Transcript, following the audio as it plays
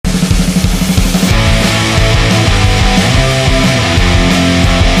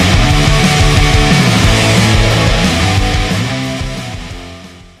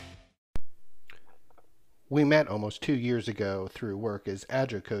We met almost 2 years ago through work as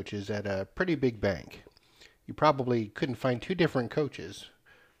agile coaches at a pretty big bank. You probably couldn't find two different coaches.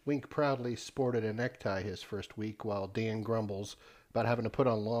 Wink proudly sported a necktie his first week, while Dan grumbles about having to put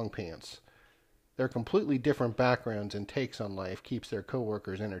on long pants. Their completely different backgrounds and takes on life keeps their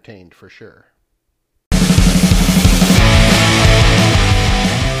coworkers entertained for sure.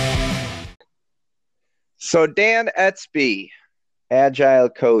 So Dan Etzby, agile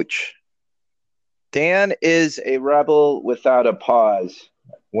coach. Dan is a rebel without a pause.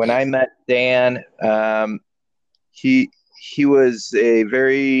 When I met Dan, he was a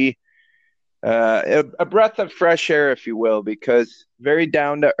very a breath of fresh air, if you will, because very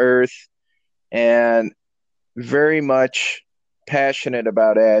down to earth and very much passionate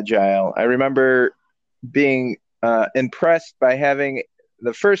about agile. I remember being impressed by having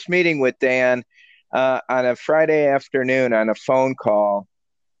the first meeting with Dan on a Friday afternoon on a phone call,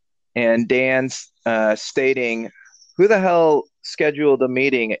 and Dan's stating, "Who the hell scheduled a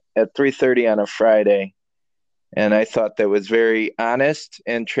meeting at 3:30 on a Friday?" And I thought that was very honest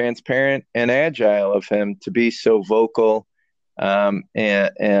and transparent and agile of him to be so vocal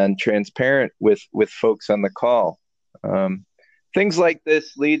and transparent with folks on the call. Things like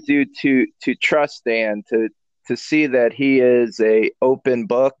this leads you to trust Dan, to see that he is a open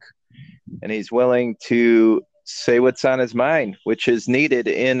book and he's willing to say what's on his mind, which is needed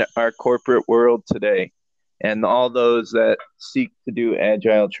in our corporate world today, and all those that seek to do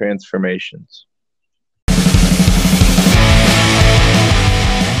agile transformations.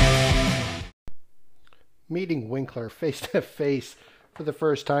 Meeting Winkler face to face for the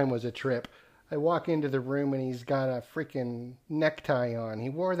first time was a trip. I walk into the room and he's got a freaking necktie on. He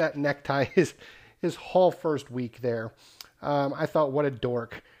wore that necktie his whole first week there. I thought, what a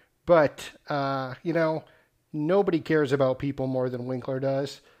dork. But, nobody cares about people more than Winkler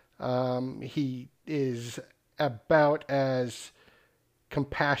does. He is about as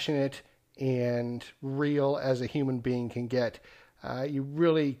compassionate and real as a human being can get. You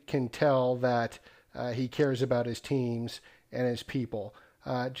really can tell that he cares about his teams and his people.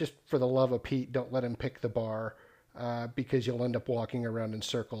 Just for the love of Pete, don't let him pick the bar because you'll end up walking around in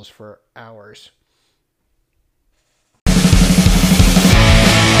circles for hours.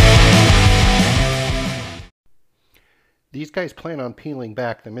 These guys plan on peeling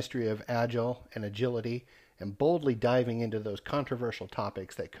back the mystery of agile and agility and boldly diving into those controversial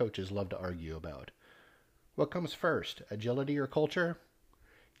topics that coaches love to argue about. What comes first, agility or culture?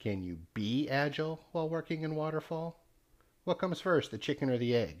 Can you be agile while working in waterfall? What comes first, the chicken or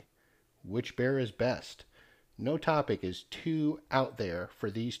the egg? Which bear is best? No topic is too out there for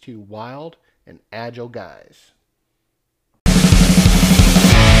these two wild and agile guys.